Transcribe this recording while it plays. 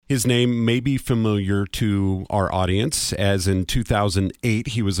His name may be familiar to our audience, as in 2008,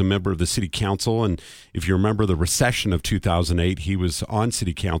 he was a member of the city council. And if you remember the recession of 2008, he was on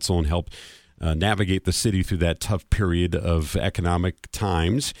city council and helped navigate the city through that tough period of economic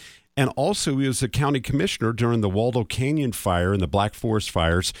times. And also, he was a county commissioner during the Waldo Canyon fire and the Black Forest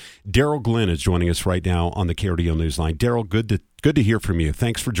fires. Daryl Glenn is joining us right now on the KRDO Newsline. Daryl, good to hear from you.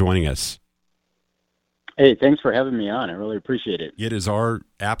 Thanks for joining us. Hey, thanks for having me on. I really appreciate it. It is our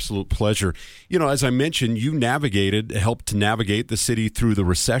absolute pleasure. You know, as I mentioned, you helped to navigate the city through the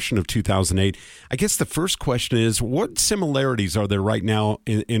recession of 2008. I guess the first question is, what similarities are there right now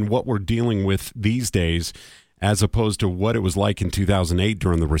in what we're dealing with these days as opposed to what it was like in 2008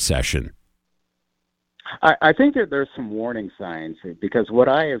 during the recession? I think that there's some warning signs, because what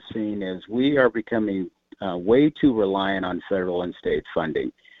I have seen is we are becoming way too reliant on federal and state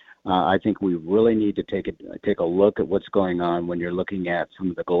funding. I think we really need to take a look at what's going on when you're looking at some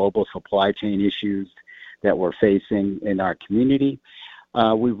of the global supply chain issues that we're facing in our community.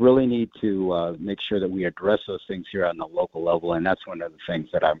 We really need to make sure that we address those things here on the local level, and that's one of the things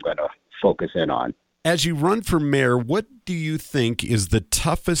that I'm going to focus in on. As you run for mayor, what do you think is the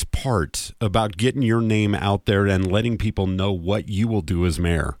toughest part about getting your name out there and letting people know what you will do as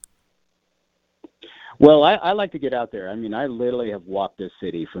mayor? Well, I like to get out there. I mean, I literally have walked this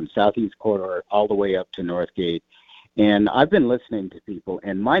city from Southeast Corridor all the way up to Northgate, and I've been listening to people,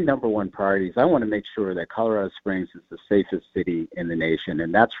 and my number one priority is I want to make sure that Colorado Springs is the safest city in the nation,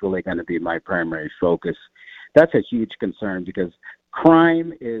 and that's really going to be my primary focus. That's a huge concern because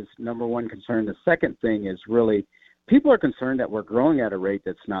crime is number one concern. The second thing is really people are concerned that we're growing at a rate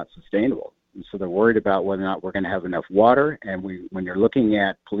that's not sustainable. And so they're worried about whether or not we're going to have enough water. And when you're looking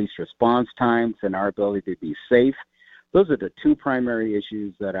at police response times and our ability to be safe, those are the two primary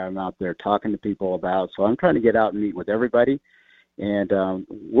issues that I'm out there talking to people about. So I'm trying to get out and meet with everybody. And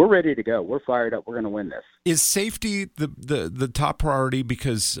we're ready to go. We're fired up. We're going to win this. Is safety the top priority?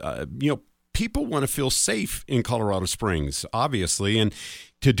 Because, people want to feel safe in Colorado Springs, obviously. And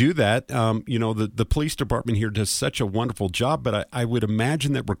to do that, the police department here does such a wonderful job. But I would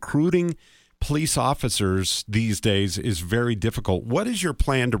imagine that recruiting police officers these days is very difficult. What is your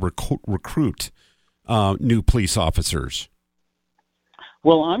plan to recruit new police officers?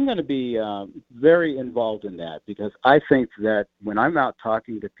 Well, I'm going to be very involved in that, because I think that when I'm out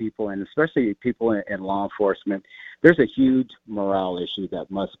talking to people, and especially people in law enforcement, there's a huge morale issue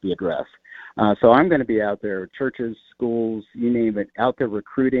that must be addressed. So I'm going to be out there, churches, schools, you name it, out there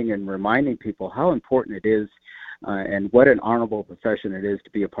recruiting and reminding people how important it is and what an honorable profession it is to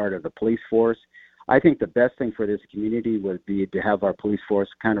be a part of the police force. I think the best thing for this community would be to have our police force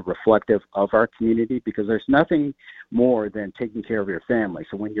kind of reflective of our community, because there's nothing more than taking care of your family.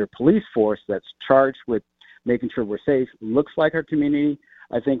 So when your police force that's charged with making sure we're safe looks like our community,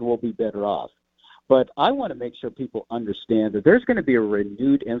 I think we'll be better off. But I want to make sure people understand that there's going to be a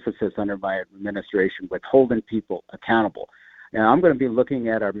renewed emphasis under my administration with holding people accountable. And I'm going to be looking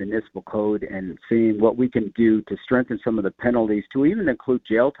at our municipal code and seeing what we can do to strengthen some of the penalties, to even include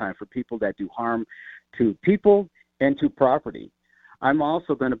jail time for people that do harm to people and to property. I'm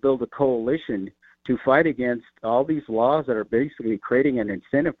also going to build a coalition to fight against all these laws that are basically creating an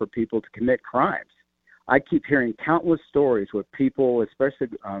incentive for people to commit crimes. I keep hearing countless stories with people, especially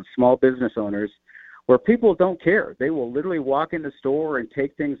small business owners, where people don't care. They will literally walk in the store and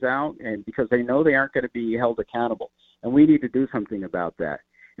take things out, and because they know they aren't going to be held accountable. And we need to do something about that.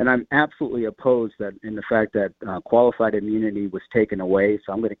 And I'm absolutely opposed in the fact that qualified immunity was taken away.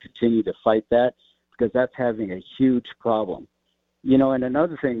 So I'm going to continue to fight that, because that's having a huge problem. And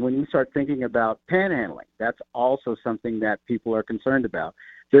another thing, when you start thinking about panhandling, that's also something that people are concerned about.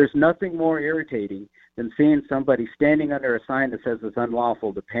 There's nothing more irritating than seeing somebody standing under a sign that says it's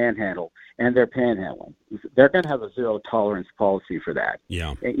unlawful to panhandle, and they're panhandling. They're going to have a zero tolerance policy for that.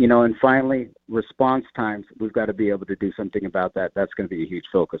 Yeah. And finally, response times, we've got to be able to do something about that. That's going to be a huge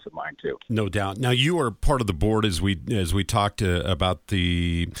focus of mine too. No doubt. Now, you are part of the board as we talked about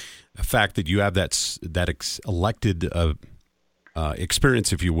the fact that you have that elected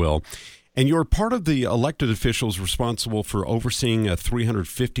experience, if you will. And you're part of the elected officials responsible for overseeing a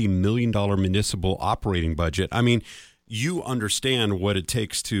 $350 million municipal operating budget. I mean, you understand what it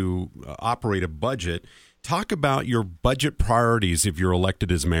takes to operate a budget. Talk about your budget priorities if you're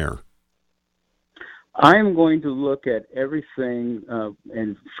elected as mayor. I'm going to look at everything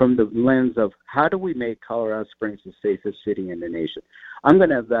and from the lens of how do we make Colorado Springs the safest city in the nation. I'm going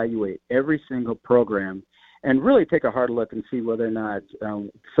to evaluate every single program and really take a hard look and see whether or not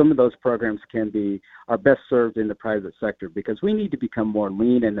some of those programs are best served in the private sector, because we need to become more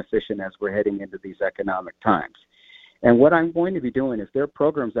lean and efficient as we're heading into these economic times. And what I'm going to be doing, if there are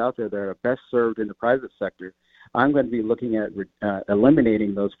programs out there that are best served in the private sector, I'm going to be looking at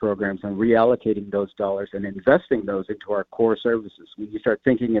eliminating those programs and reallocating those dollars and investing those into our core services. When you start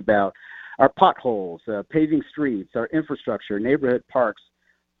thinking about our potholes, paving streets, our infrastructure, neighborhood parks,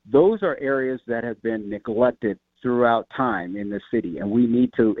 those are areas that have been neglected throughout time in the city, and we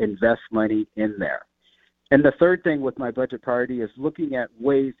need to invest money in there. And the third thing with my budget priority is looking at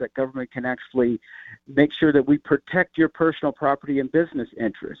ways that government can actually make sure that we protect your personal property and business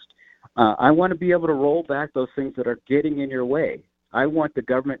interest. I want to be able to roll back those things that are getting in your way. I want the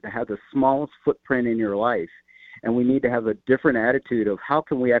government to have the smallest footprint in your life, and we need to have a different attitude of how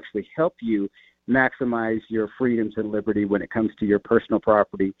can we actually help you maximize your freedoms and liberty when it comes to your personal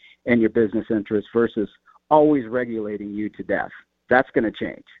property and your business interests versus always regulating you to death. That's going to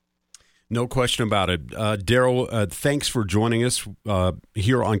change. No question about it. Darrell, thanks for joining us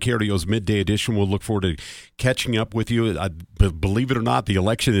here on KRDO's Midday Edition. We'll look forward to catching up with you. Believe it or not, the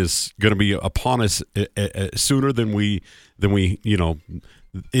election is going to be upon us sooner than we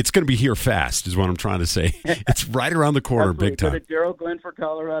it's going to be here fast is what I'm trying to say. It's right around the corner, big time. Go to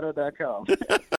DarrellGlennForColorado.com.